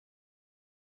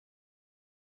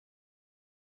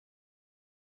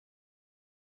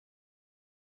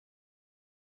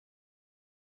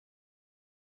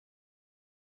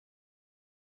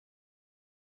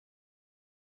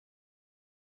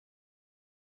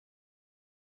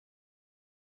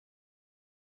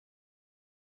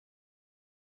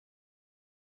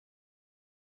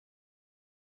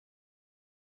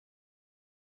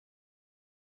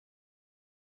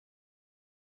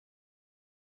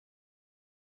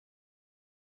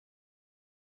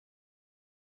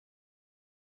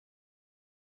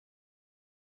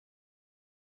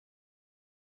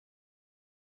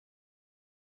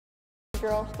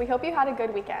Cathedral. We hope you had a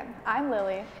good weekend. I'm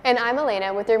Lily. And I'm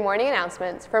Elena with your morning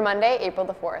announcements for Monday, April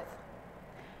the 4th.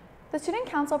 The Student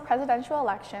Council presidential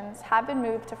elections have been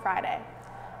moved to Friday.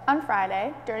 On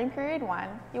Friday, during period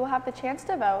 1, you will have the chance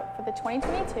to vote for the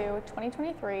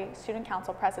 2022-2023 Student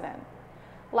Council President.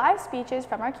 Live speeches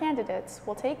from our candidates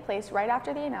will take place right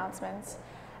after the announcements,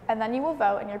 and then you will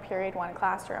vote in your period 1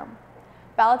 classroom.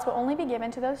 Ballots will only be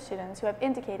given to those students who have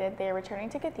indicated they are returning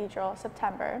to Cathedral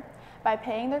September by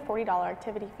paying their $40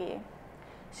 activity fee.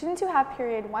 Students who have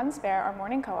period 1 spare or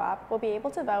morning co-op will be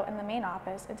able to vote in the main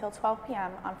office until 12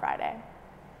 p.m. on Friday.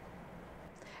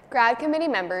 Grad committee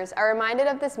members are reminded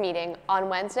of this meeting on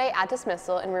Wednesday at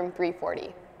dismissal in room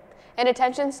 340. And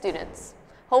attention students,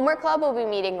 Homework Club will be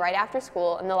meeting right after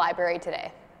school in the library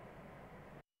today.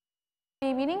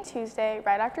 We'll be meeting Tuesday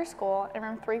right after school in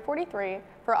room 343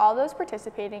 for all those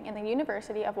participating in the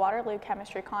University of Waterloo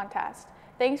Chemistry Contest.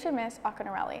 Thanks to Ms.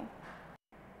 Aconarelli.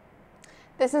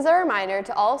 This is a reminder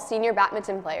to all senior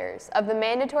badminton players of the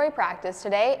mandatory practice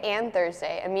today and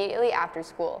Thursday immediately after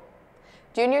school.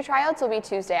 Junior tryouts will be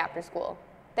Tuesday after school.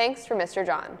 Thanks for Mr.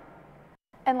 John.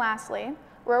 And lastly,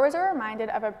 rowers are reminded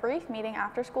of a brief meeting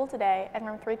after school today in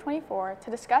room 324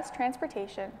 to discuss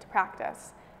transportation to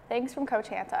practice. Thanks from Coach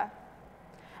Hanta.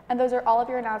 And those are all of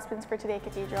your announcements for today,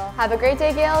 Cathedral. Have a great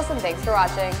day, Gales, and thanks for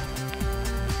watching.